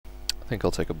think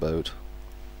I'll take a boat.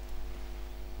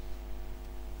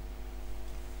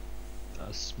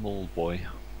 A small boy.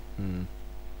 Hmm.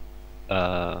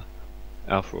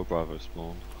 Alpha or Bravo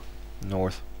spawn?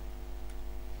 North.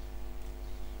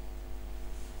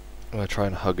 I'm gonna try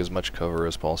and hug as much cover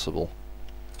as possible.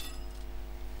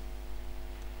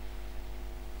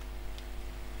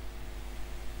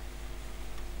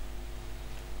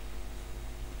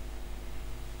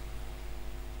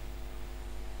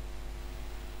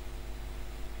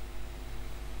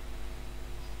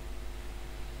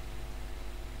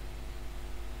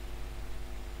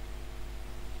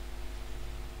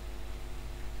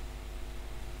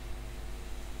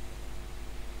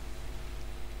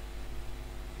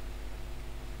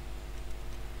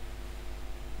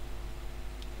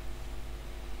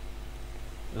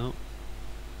 Oh.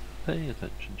 Pay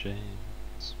attention,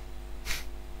 James.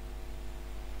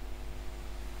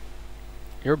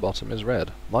 Your bottom is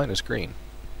red. Mine is green.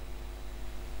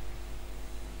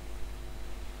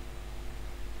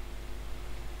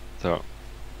 So,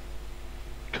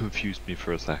 confused me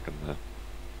for a second there.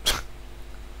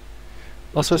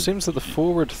 Also, it seems that the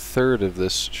forward third of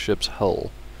this ship's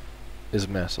hull is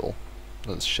metal.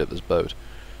 This ship is boat.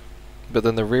 But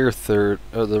then the rear third,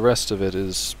 the rest of it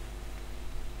is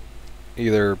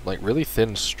either like really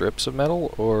thin strips of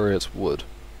metal or it's wood.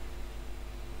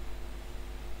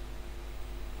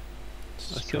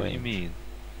 I see what you mean.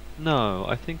 No,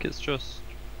 I think it's just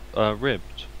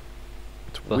ribbed.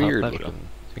 It's for weird pleasure. looking.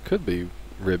 It could be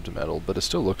ribbed metal, but it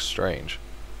still looks strange.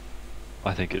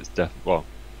 I think it's well,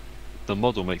 the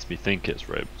model makes me think it's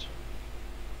ribbed.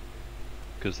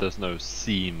 Because there's no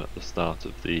seam at the start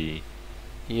of the...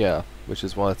 Yeah, which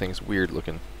is why I think it's weird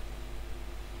looking.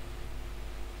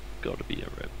 Gotta be a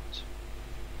ribbed.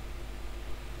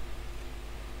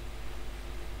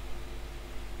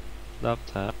 Love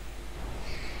tap.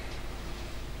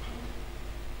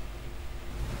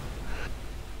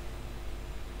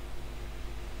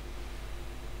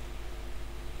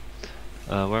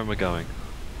 Where am I going?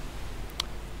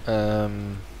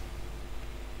 Um,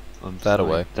 I'm That slowing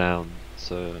away. down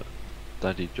so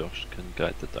Daddy Josh can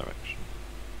guide the direction.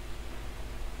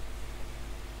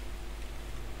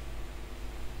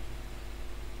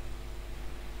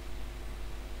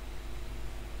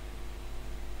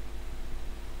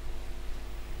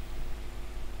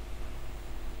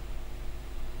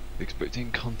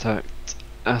 Expecting contact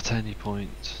at any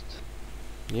point.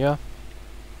 yeah.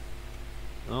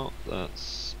 Oh,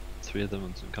 that's 3 of them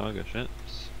on some cargo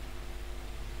ships.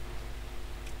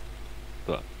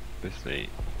 But basically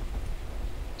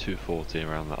 240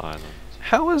 around the island.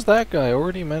 How has that guy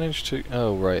already managed to...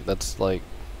 Oh, right, that's like...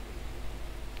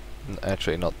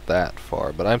 Actually, not that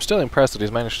far, but I'm still impressed that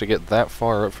he's managed to get that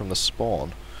far up from the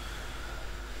spawn.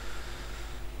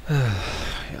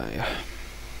 Yeah.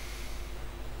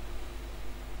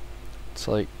 It's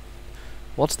like...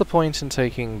 What's the point in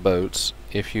taking boats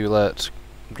if you let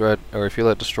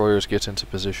destroyers get into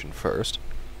position first?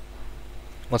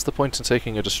 What's the point in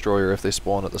taking a destroyer if they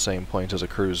spawn at the same point as a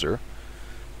cruiser?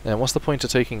 And what's the point of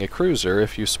taking a cruiser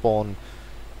if you spawn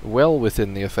well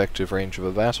within the effective range of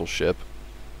a battleship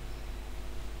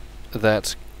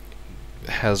that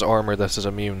has armor that is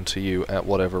immune to you at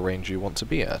whatever range you want to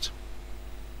be at?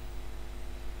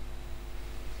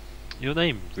 Your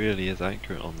name really is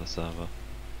accurate on the server.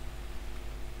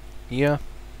 Yeah.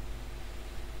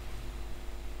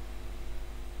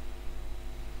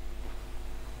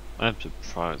 I'm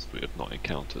surprised we have not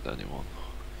encountered anyone.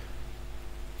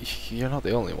 You're not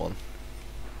the only one.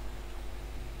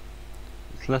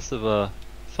 It's less of a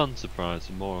fun surprise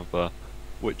and more of a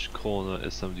which corner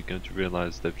is somebody going to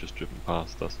realise they've just driven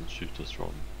past us and shoot us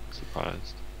from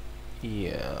surprised.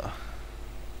 Yeah.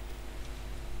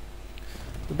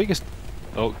 The biggest...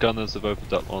 Oh, gunners have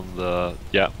opened up on the,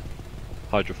 yeah,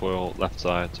 hydrofoil left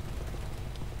side.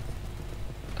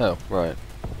 Oh, right.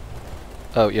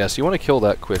 Oh, yes, you want to kill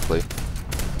that quickly.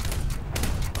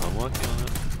 I'm working on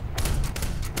it.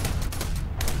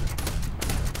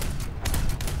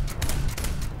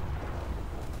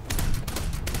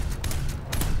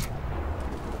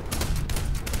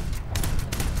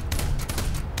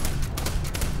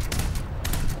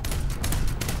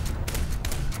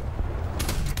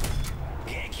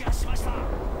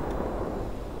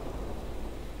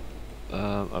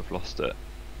 I've lost it.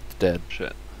 It's dead.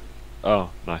 Shit.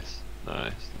 Oh, nice.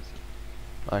 Nice.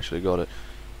 I actually got it.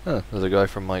 Oh, there's a guy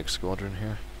from Mike's squadron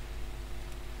here.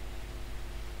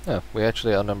 Oh, we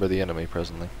actually outnumber the enemy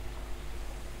presently.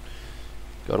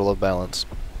 Gotta love balance.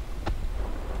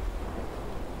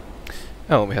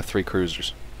 Oh, and we have 3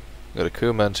 cruisers. We got a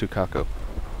Kuma and 2 Kako.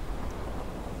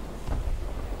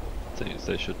 Thing is,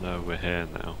 they should know we're here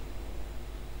now.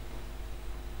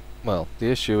 Well, the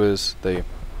issue is the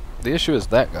issue is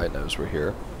that guy knows we're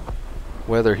here.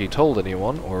 Whether he told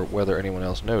anyone or whether anyone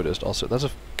else noticed. Also, there's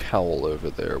a cowl over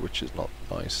there, which is not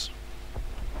nice.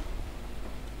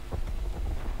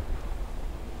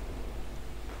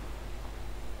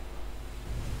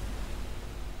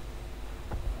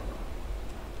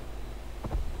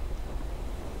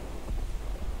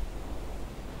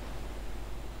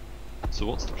 So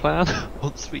what's the plan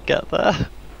once we get there?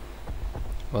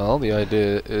 Well, the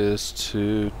idea is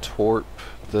to torp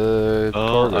the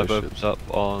Oh, cargo I've ships. opened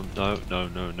up on...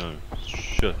 No.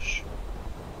 Shush.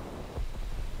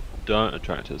 Don't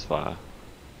attract his fire.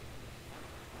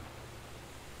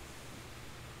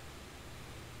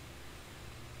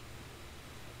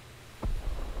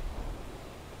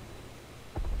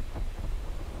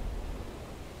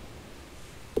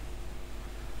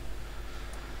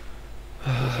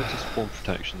 What sort of spawn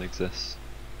protection exists?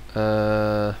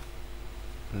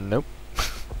 Nope.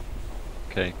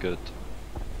 Okay, good.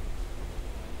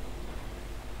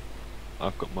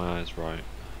 I've got my eyes right.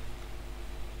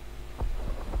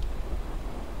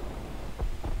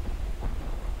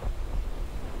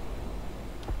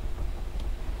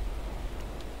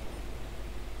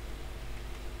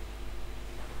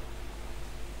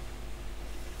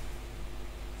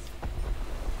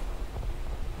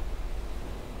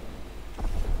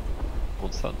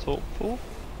 What's that talk for?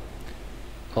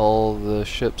 All the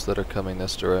ships that are coming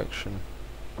this direction.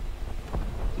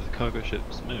 Do the cargo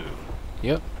ships move?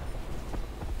 Yep.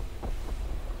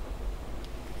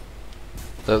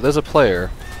 So there's a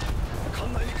player.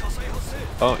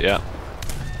 Oh, yeah.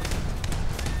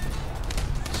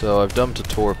 So I've dumped a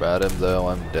torp at him, though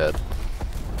I'm dead.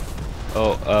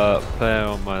 Oh, player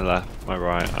on my left, my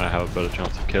right, I have a better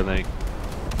chance of killing.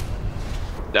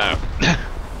 No.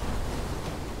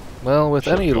 Well, with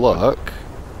any Should've got my luck,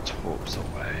 torps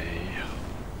away.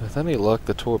 with any luck,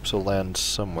 the torps will land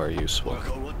somewhere useful.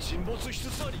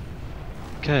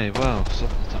 Okay, well,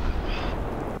 supper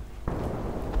time.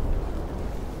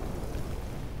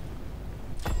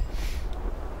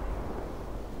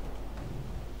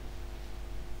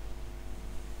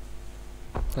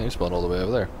 Oh, you spawned all the way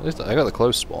over there. At least I got the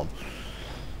close spawn.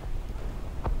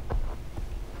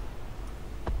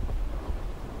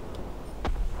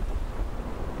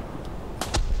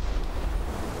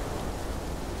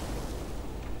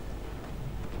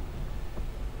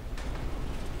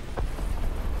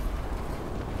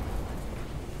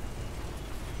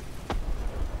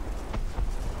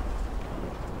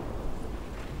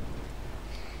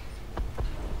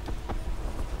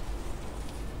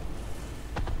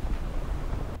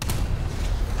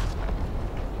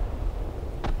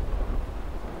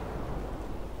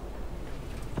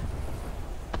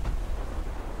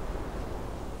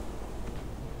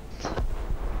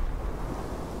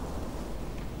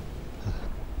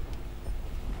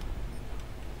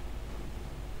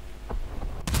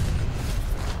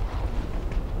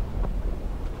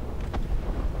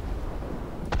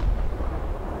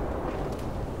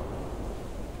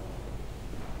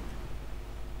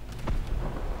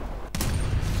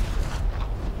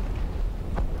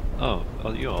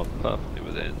 Oh, you are perfectly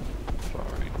within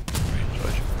firing range.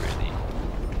 I should really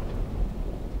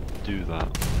do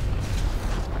that.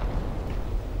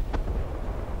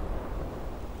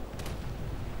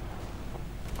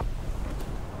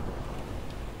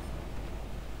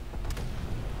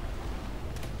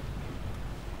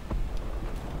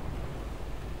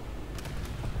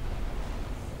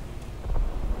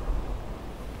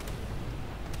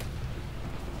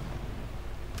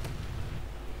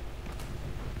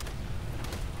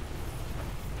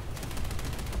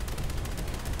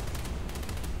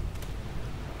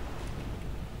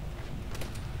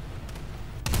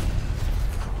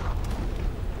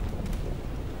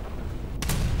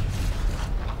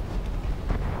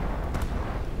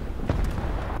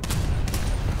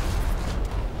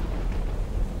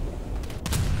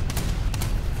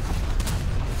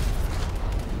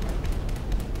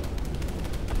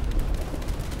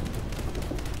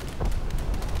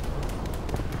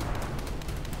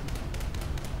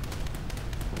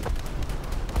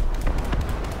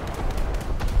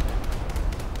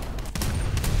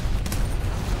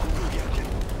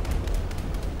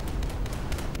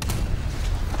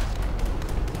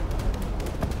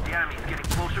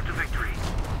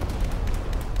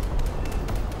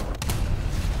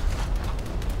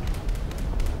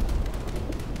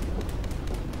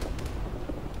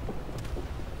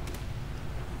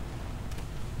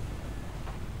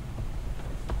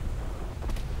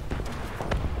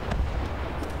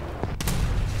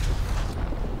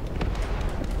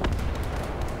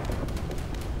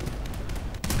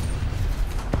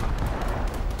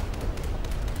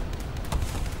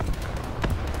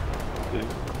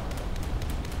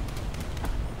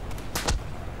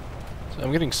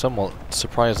 I'm getting somewhat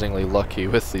surprisingly lucky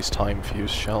with these time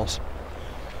fuse shells.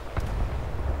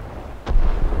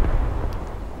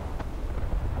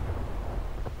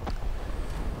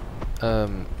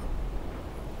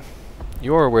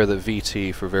 You're aware that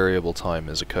VT for variable time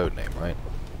is a code name, right?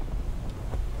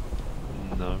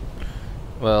 No.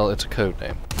 Well, it's a code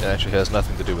name. It actually has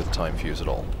nothing to do with time fuse at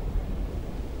all.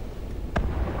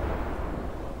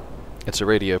 It's a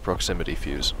radio proximity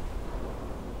fuse.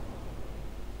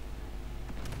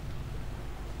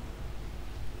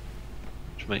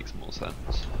 Which makes more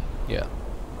sense. Yeah.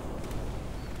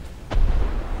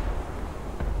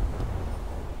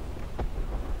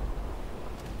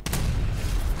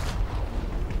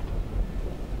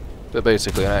 But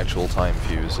basically an actual time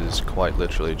fuse is quite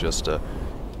literally just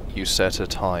you set a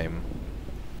time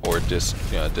or a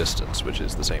distance, which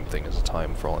is the same thing as a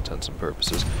time for all intents and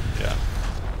purposes.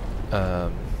 Yeah.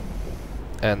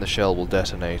 And the shell will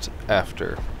detonate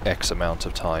after X amount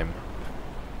of time,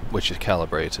 which is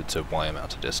calibrated to Y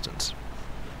amount of distance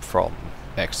from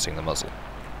exiting the muzzle.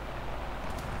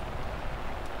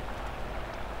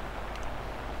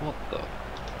 What the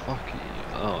fuck are you?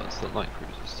 Oh, it's the light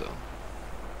cruiser still.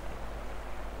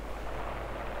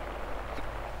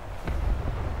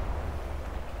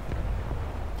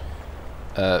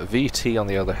 VT, on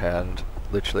the other hand,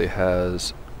 literally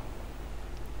has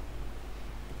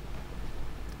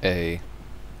a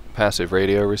passive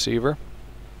radio receiver.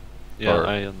 Yeah, Or-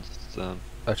 I understand.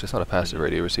 Actually, it's not a passive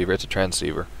radio receiver, it's a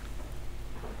transceiver.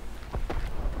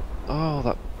 Oh,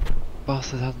 that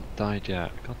bastard hasn't died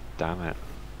yet. God damn it.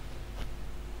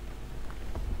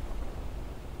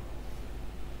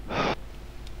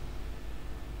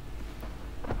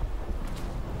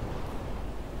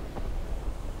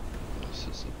 This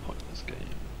is a pointless game.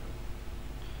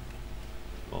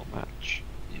 Or match,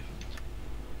 even.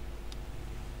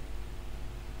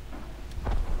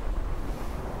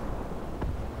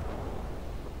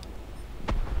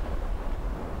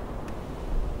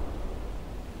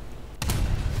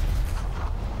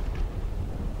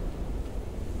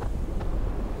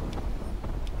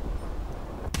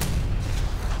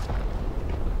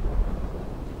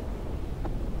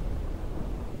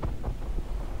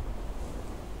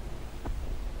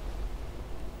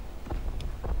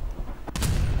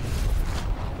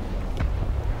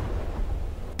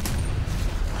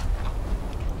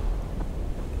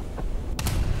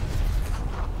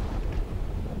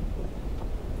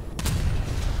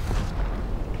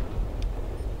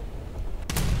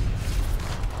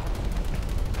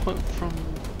 Quote from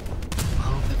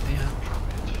Harvard the Android.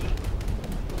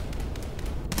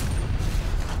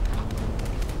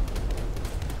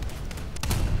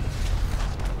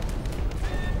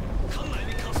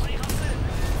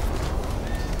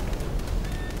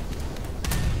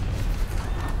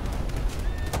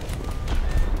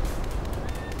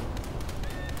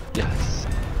 Yes.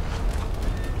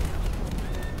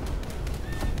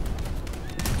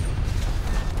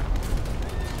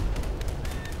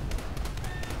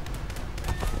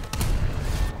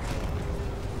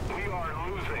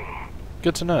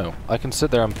 Good to know. I can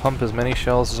sit there and pump as many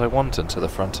shells as I want into the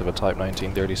front of a Type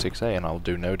 1936A and I'll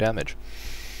do no damage.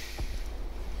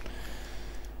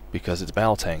 Because it's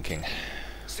bow tanking.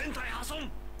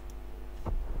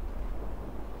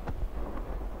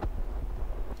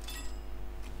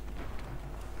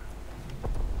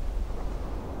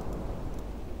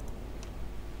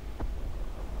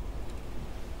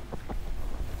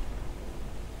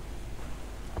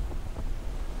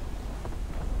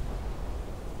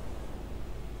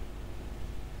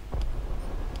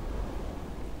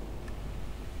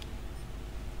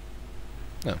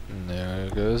 Oh, and there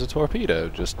goes a torpedo,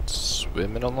 just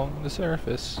swimming along the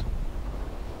surface.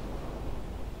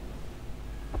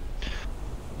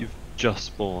 You've just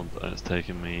spawned and it's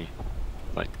taken me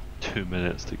like 2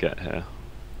 minutes to get here.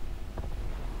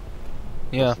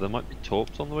 Yeah. So there might be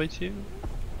torps on the way to you?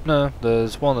 No,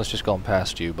 there's one that's just gone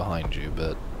past you, behind you,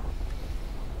 but...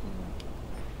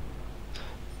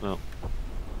 Well.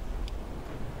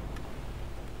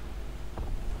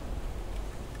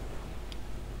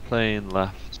 Plane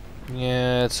left.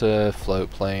 Yeah, it's a float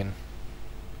plane.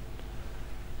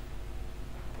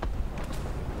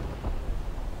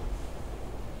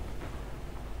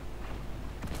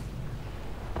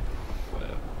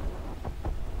 Where?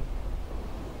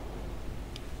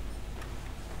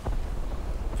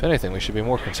 If anything, we should be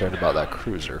more concerned about that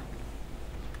cruiser.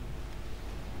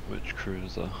 Which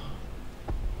cruiser?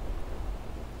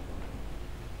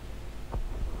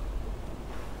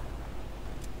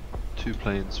 Two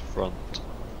planes front,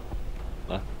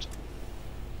 left,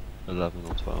 11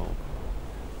 or 12.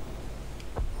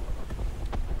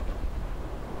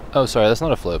 Oh, sorry, that's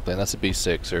not a float plane. That's a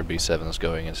B6 or a B7 that's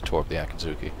going in to torp the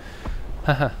Akatsuki.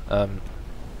 Haha.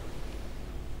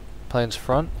 Planes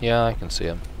front? Yeah, I can see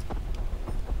them.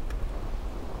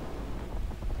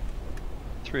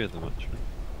 3 of them actually.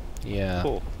 Yeah.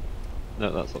 4.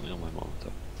 No, that's something on my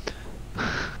monitor.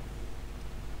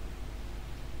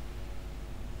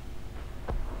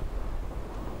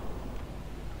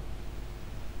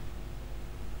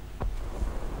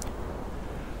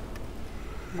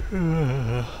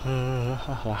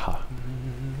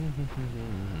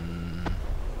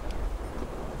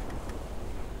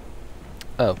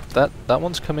 Oh, that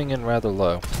one's coming in rather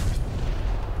low.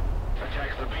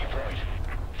 Attack the B point.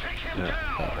 Take him Yeah.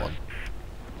 That down! one.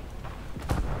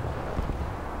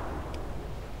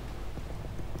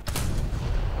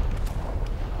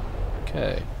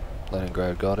 Okay.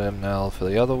 Leningrad got him. Now for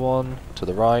the other one, to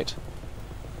the right.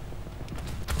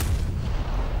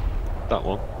 That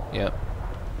one. Yep.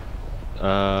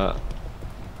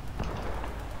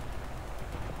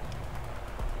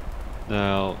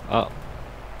 Now up.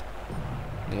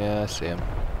 Yeah, I see him.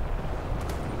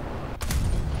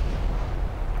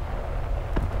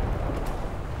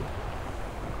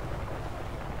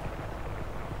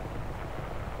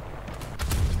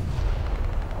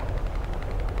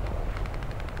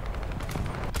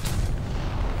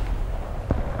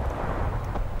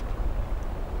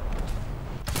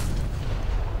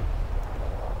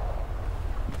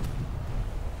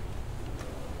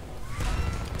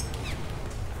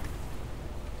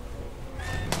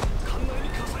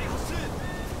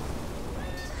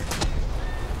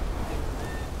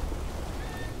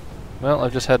 Well,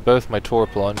 I've just had both my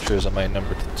torp launchers and my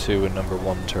number 2 and number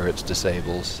 1 turrets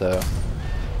disabled, so...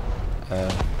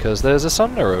 Because there's a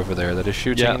Sumner over there that is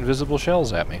shooting Yeah. invisible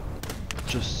shells at me.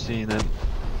 Just seen him.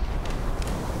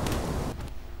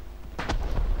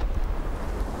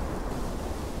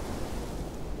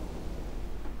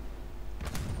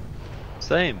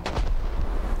 Same.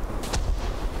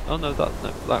 Oh no,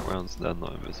 that round's they're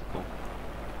not invisible.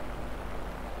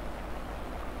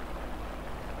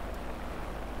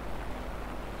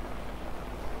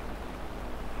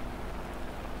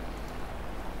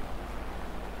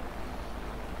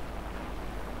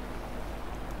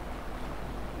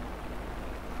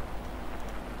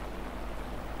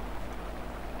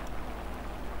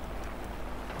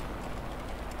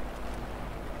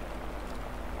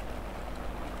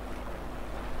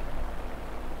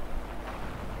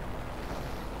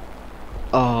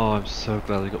 Oh, I'm so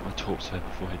glad I got my torps here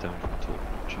before he downed from the torp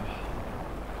launcher.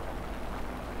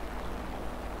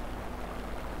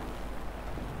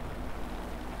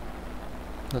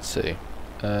 Let's see.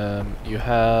 You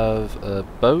have a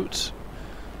boat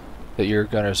that your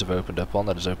gunners have opened up on,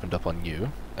 that has opened up on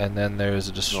you. And then there's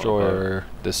a destroyer,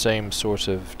 the same sort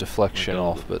of deflection gun.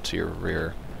 off, but to your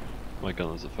rear. My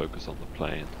gunners are focused on the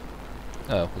plane.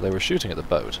 Oh, well, they were shooting at the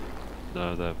boat.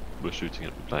 No, they were shooting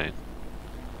at the plane.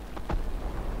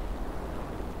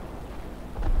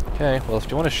 Okay, well if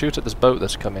you want to shoot at this boat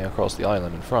that's coming across the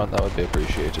island in front, that would be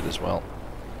appreciated as well.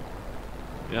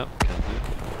 Yep, can do.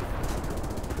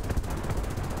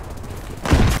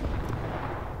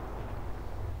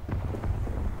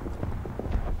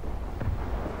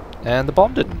 And the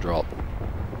bomb didn't drop.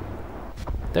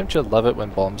 Don't you love it when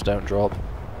bombs don't drop?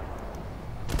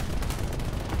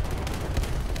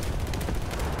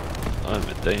 I'm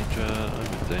in danger, I'm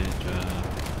in danger.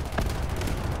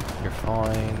 You're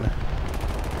fine.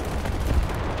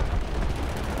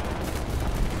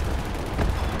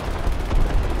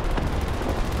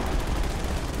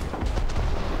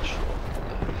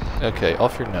 Okay,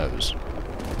 off your nose.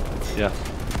 Yeah,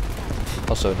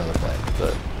 Also another plane,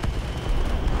 but...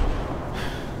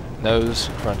 Nose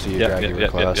in front of you, Jaguar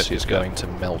class, he's going to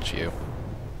melt you.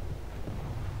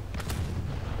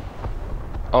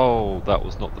 oh, that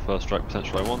was not the first strike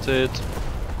potential I wanted.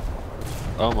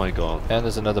 Oh my god. And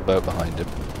there's another boat behind him.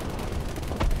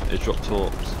 He's dropped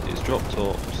torps. He's dropped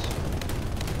torps.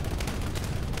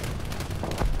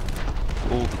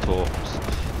 All the torps.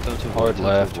 Don't avoid, Hard don't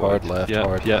left, avoid. hard left, Yep,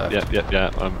 hard yep, left. Yep, yep,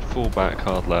 yep. I'm full back,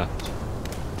 hard left.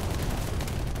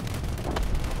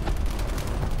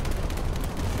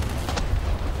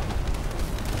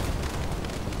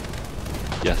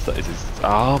 Yes, that is his...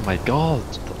 Oh my god!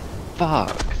 The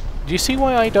fuck? Do you see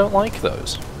why I don't like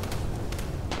those?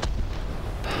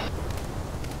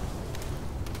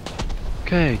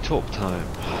 Okay, torp time.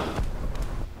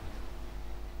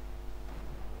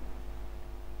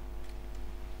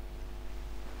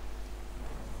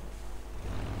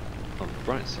 On the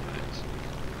bright side,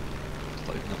 it's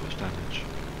not even that much damage.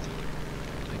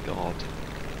 Thank god.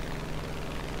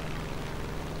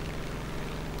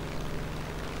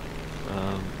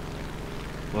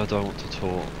 Where do I want to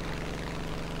talk?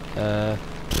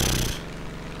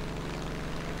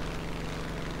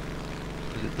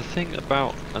 The thing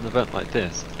about an event like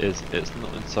this is it's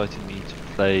not inciting me to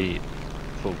play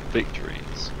for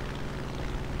victories.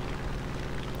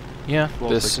 Yeah, Well,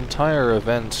 this like- entire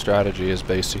event strategy is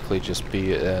basically just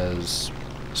be as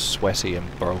sweaty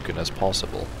and broken as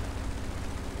possible.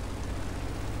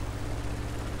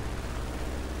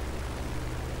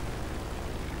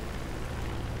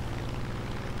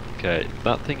 Okay,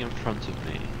 that thing in front of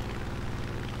me.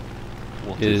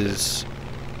 What is it?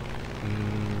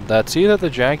 That's either the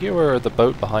Jaguar or the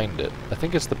boat behind it. I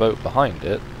think it's the boat behind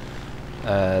it.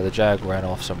 The Jag ran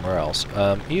off somewhere else.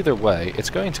 Either way, it's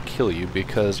going to kill you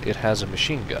because it has a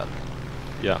machine gun,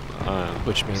 Yeah,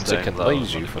 which means it saying can that I was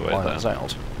laze you running from away miles there.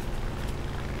 out.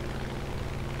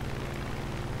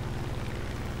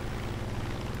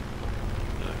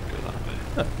 No, go that way.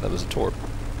 Huh, that was a torp.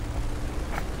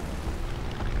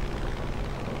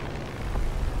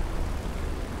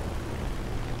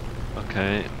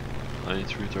 Okay, I need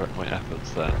to redirect my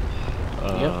efforts then.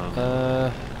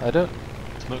 Yep. I don't.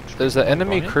 Smoke There's screen an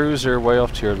enemy behind. cruiser way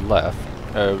off to your left.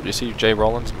 You see Jay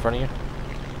Rollins in front of you?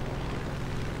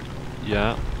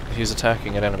 Yeah. He's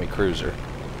attacking an enemy cruiser.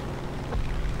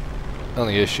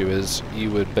 Only issue is,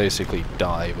 you would basically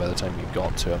die by the time you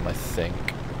got to him, I think.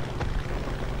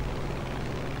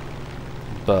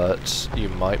 But you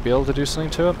might be able to do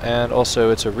something to him, and also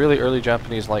it's a really early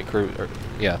Japanese light cruiser.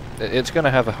 Yeah, it's going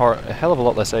to have a hell of a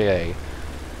lot less AA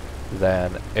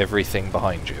than everything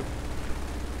behind you.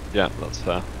 Yeah, that's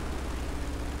fair.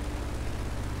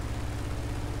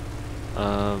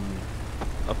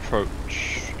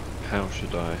 Approach. How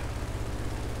should I?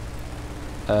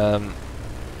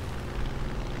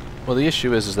 Well, the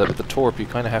issue is that with the torp, you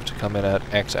kind of have to come in at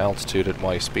X altitude at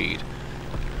Y speed.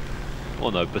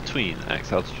 Well, no, between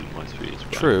X altitude and Y speed.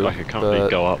 Right? True, I can currently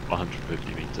but- go up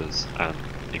 150 meters and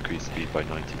increase speed by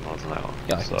 90 miles an hour.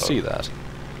 Yeah, I can so- see that.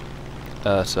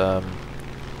 But,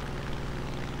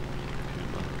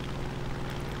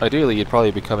 ideally, you'd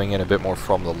probably be coming in a bit more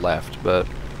from the left, but,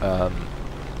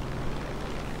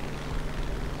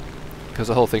 because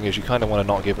the whole thing is you kind of want to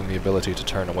not give him the ability to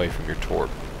turn away from your torp.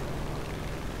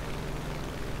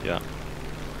 Yeah.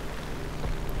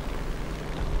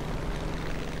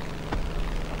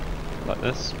 Like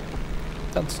this?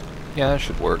 Yeah, that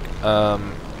should work.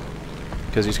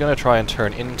 Because he's going to try and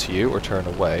turn into you or turn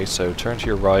away, so turn to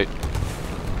your right.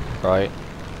 Right.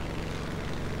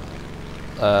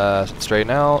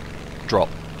 Straighten out. Drop.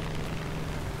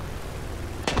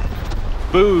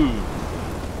 Boom!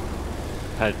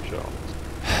 Headshot.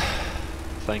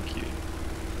 Thank you.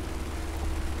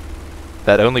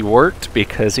 That only worked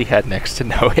because he had next to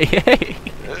no AA.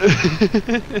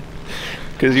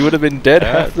 Because he would have been dead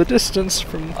Yeah. half the distance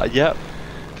from... Yep.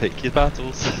 Pick your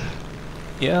battles.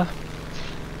 Yeah.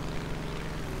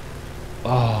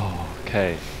 Oh,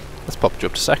 okay. Let's pop you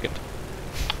up to second.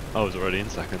 I was already in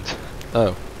second.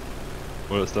 Oh,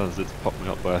 What it's done is it's popped me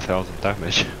up by 1,000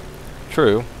 damage.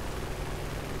 true.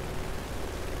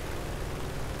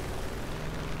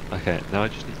 Okay, now I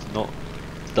just need to not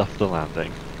stuff the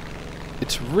landing.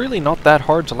 It's really not that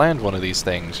hard to land one of these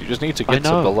things. You just need to get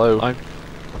to below...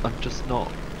 I'm just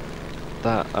not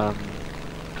that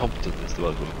competent is the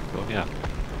word we're looking for, yeah.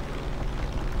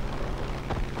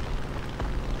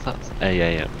 That's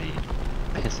AA at me.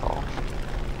 Piss off.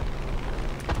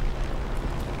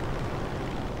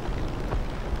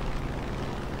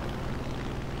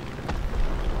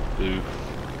 Oof.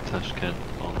 Tashkent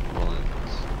on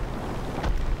Rollins.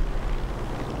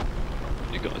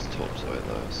 You got his topside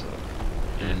though, so.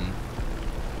 Yeah. Mm.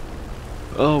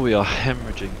 Oh, we are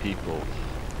hemorrhaging people.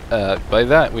 By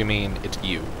that we mean it's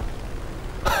you.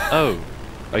 Oh,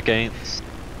 against.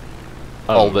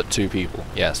 All Oh. but 2 people,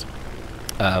 yes.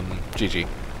 GG.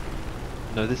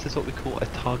 No, this is what we call a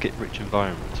target-rich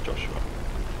environment, Joshua.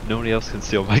 Nobody else can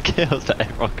see all my kills, that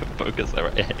everyone can focus their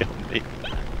AA on me.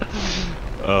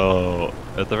 Oh,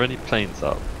 are there any planes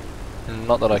up?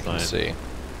 Not that I can Fine. see.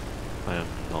 I am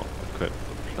not equipped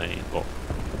for plane. Oh,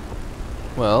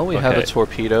 Well, we have a Okay.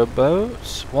 torpedo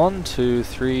boat. 1, 2,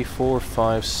 3, 4,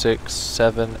 5, 6,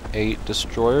 7, 8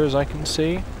 destroyers I can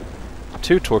see.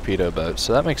 2 torpedo boats,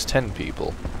 so that makes 10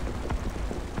 people.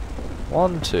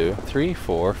 1, 2, 3,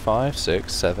 4, 5,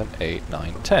 6, 7, 8,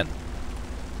 9, 10.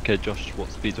 okay, Josh, what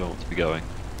speed do I want to be going?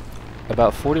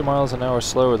 About 40 miles an hour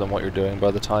slower than what you're doing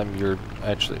by the time you're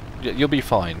actually... You'll be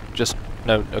fine. Just...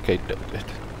 No, okay.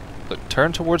 Look,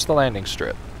 turn towards the landing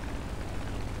strip.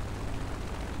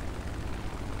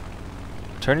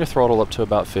 Turn your throttle up to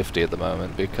about 50 at the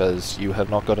moment, because you have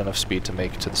not got enough speed to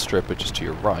make it to the strip, which is to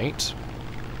your right.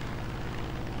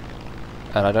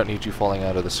 And I don't need you falling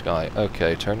out of the sky.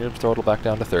 Okay, turn your throttle back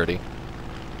down to 30.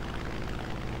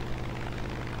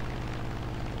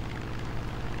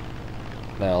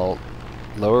 Now,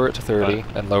 lower it to 30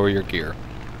 and lower your gear.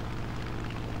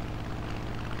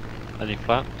 Any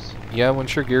flaps? Yeah,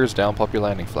 once your gear is down, pop your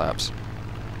landing flaps.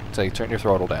 Say, turn your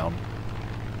throttle down.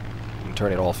 You can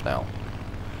turn it off now.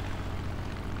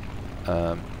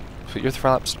 Put your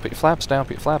flaps down,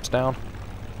 put your flaps down.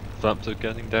 Flaps are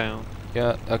getting down.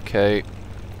 Yeah, okay.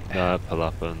 Pull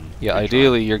up and... Yeah, retry.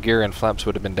 ideally your gear and flaps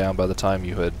would have been down by the time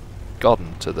you had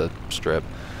gotten to the strip.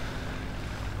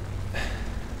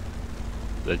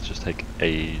 They just take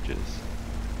ages.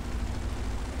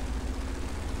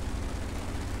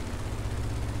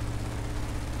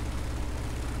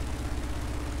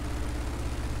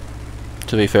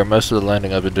 To be fair, most of the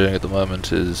landing I've been doing at the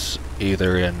moment is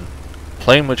either in a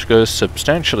plane which goes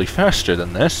substantially faster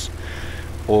than this,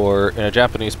 or in a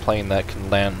Japanese plane that can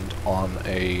land on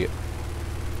a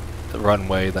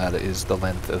runway that is the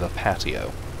length of a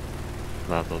patio.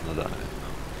 Land on the dime.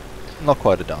 Not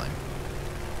quite a dime,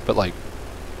 but like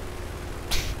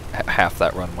half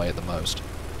that runway at the most.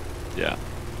 Yeah.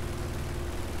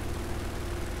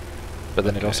 But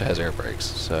then it Okay. also has air brakes,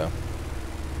 so...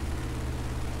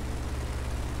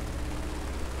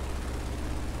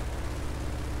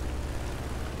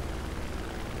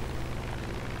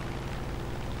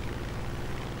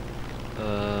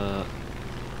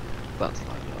 That's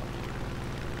lined up.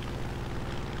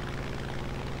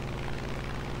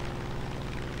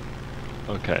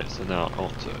 Okay, so now I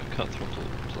want to cut throttle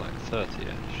to like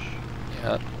 30-ish.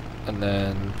 Yeah, and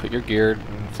then put your gear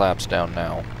and flaps down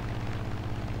now.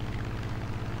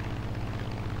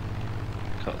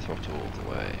 Cut throttle all the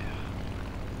way.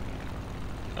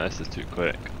 Oh, this is too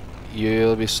quick.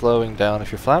 You'll be slowing down.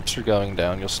 If your flaps are going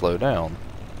down, you'll slow down.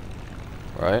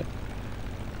 Right?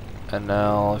 And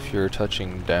now, if you're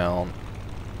touching down,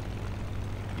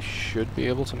 you should be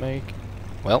able to make...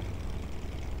 Well...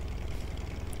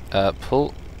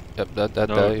 pull... Yep, No, not that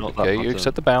okay, you button.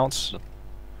 accept the bounce. No.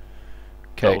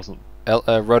 That Okay, wasn't...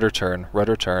 rudder turn,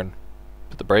 rudder turn.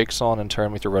 Put the brakes on and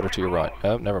turn with your rudder to your right.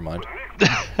 Oh, never mind.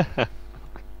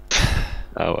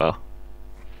 Oh well.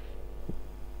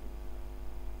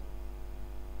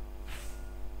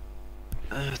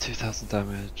 Uh, 2,000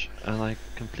 damage, and I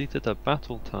completed a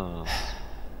battle task.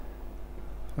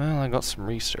 Well, I got some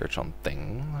research on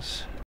things.